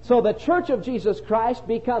 So the church of Jesus Christ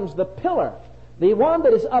becomes the pillar, the one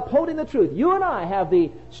that is upholding the truth. You and I have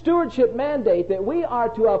the stewardship mandate that we are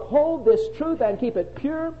to uphold this truth and keep it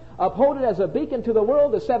pure, uphold it as a beacon to the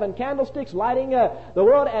world, the 7 candlesticks lighting the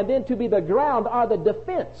world, and then to be the ground or the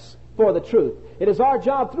defense for the truth. It is our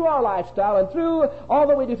job through our lifestyle and through all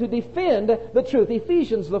that we do to defend the truth.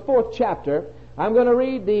 Ephesians, the 4th chapter. I'm going to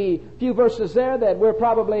read the few verses there that we're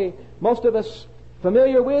probably, most of us,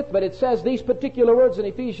 familiar with, but it says these particular words in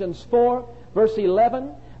Ephesians 4, verse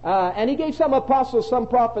 11. And He gave some apostles, some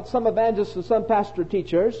prophets, some evangelists, and some pastor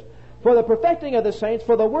teachers for the perfecting of the saints,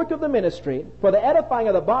 for the work of the ministry, for the edifying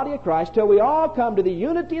of the body of Christ, till we all come to the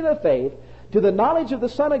unity of the faith, to the knowledge of the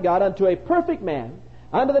Son of God, unto a perfect man,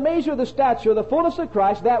 unto the measure of the stature of the fullness of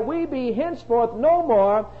Christ, that we be henceforth no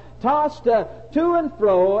more tossed to and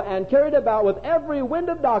fro and carried about with every wind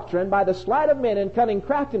of doctrine by the sleight of men and cunning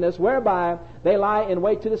craftiness, whereby they lie in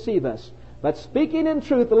wait to deceive us. But speaking in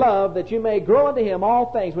truth, love, that you may grow unto Him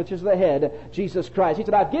all things, which is the head, Jesus Christ. He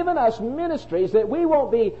said, I've given us ministries that we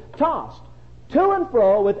won't be tossed to and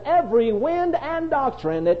fro with every wind and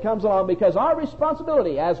doctrine that comes along, because our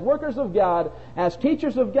responsibility as workers of God, as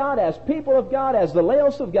teachers of God, as people of God, as the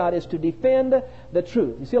laos of God, is to defend the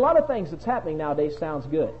truth. You see, a lot of things that's happening nowadays sounds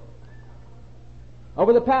good.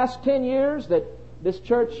 Over the past 10 years that this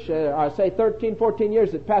church, or say 13, 14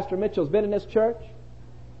 years that Pastor Mitchell's been in this church,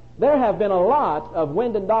 there have been a lot of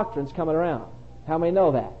wind and doctrines coming around. How many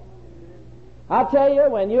know that? I'll tell you,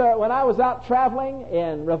 when I was out traveling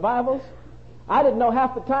in revivals, I didn't know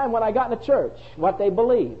half the time when I got in a church what they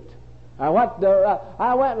believed. I went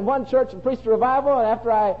in one church and preached a revival, and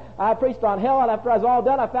after I preached on hell, and after I was all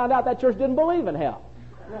done, I found out that church didn't believe in hell.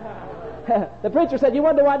 The preacher said, "You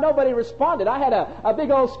wonder why nobody responded." I had a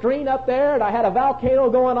big old screen up there, and I had a volcano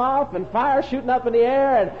going off, and fire shooting up in the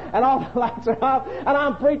air, and all the lights are off, and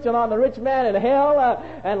I'm preaching on the rich man in hell,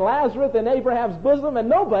 and Lazarus in Abraham's bosom, and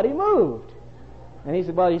nobody moved. And he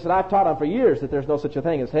said, I've taught them for years that there's no such a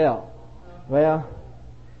thing as hell. Well,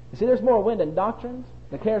 you see, there's more wind and doctrines.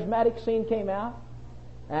 The charismatic scene came out,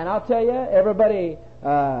 and I'll tell you, everybody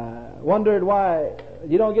wondered why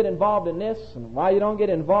you don't get involved in this and why you don't get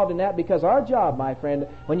involved in that, because our job, my friend,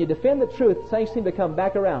 when you defend the truth, things seem to come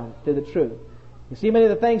back around to the truth. You see many of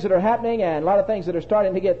the things that are happening and a lot of things that are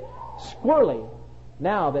starting to get squirrely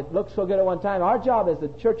now that looked so good at one time. Our job as the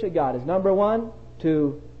Church of God is, number one,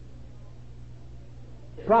 to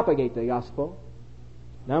propagate the gospel.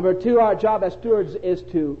 Number two, our job as stewards is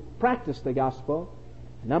to practice the gospel.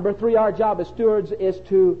 Number three, our job as stewards is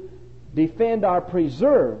to defend or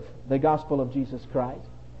preserve the gospel of Jesus Christ.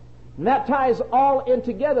 And that ties all in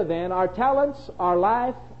together then. Our talents, our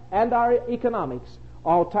life, and our economics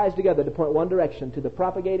all ties together to point one direction, to the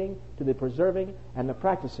propagating, to the preserving, and the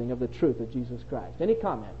practicing of the truth of Jesus Christ. Any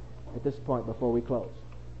comment at this point before we close?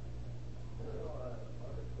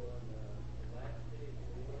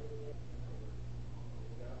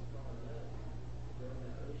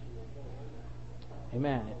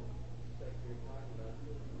 Amen.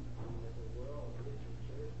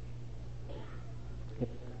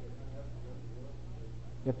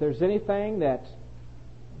 If there's anything that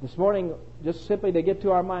this morning, just simply to get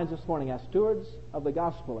to our minds this morning as stewards of the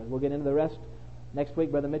gospel, and we'll get into the rest next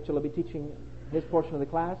week. Brother Mitchell will be teaching his portion of the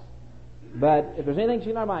class. But if there's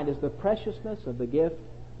anything in our mind, is the preciousness of the gift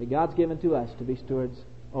that God's given to us to be stewards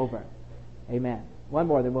over. Amen. One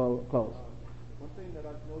more, then we'll close. One thing that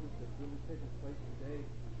I've noticed that's really taking place today,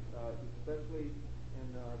 especially in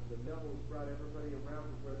the devil has brought everybody around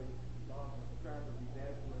to where they lost track of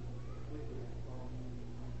evangelism completely.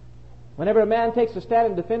 Whenever a man takes a stand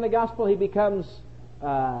and defend the gospel, he becomes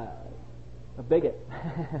a bigot.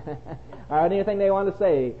 Or anything they want to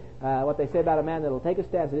say, what they say about a man that will take a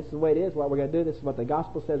stand, say, this is the way it is, what we're going to do, this is what the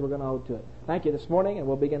gospel says, we're going to hold to it. Thank you this morning, and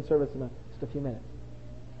we'll begin service in just a few minutes.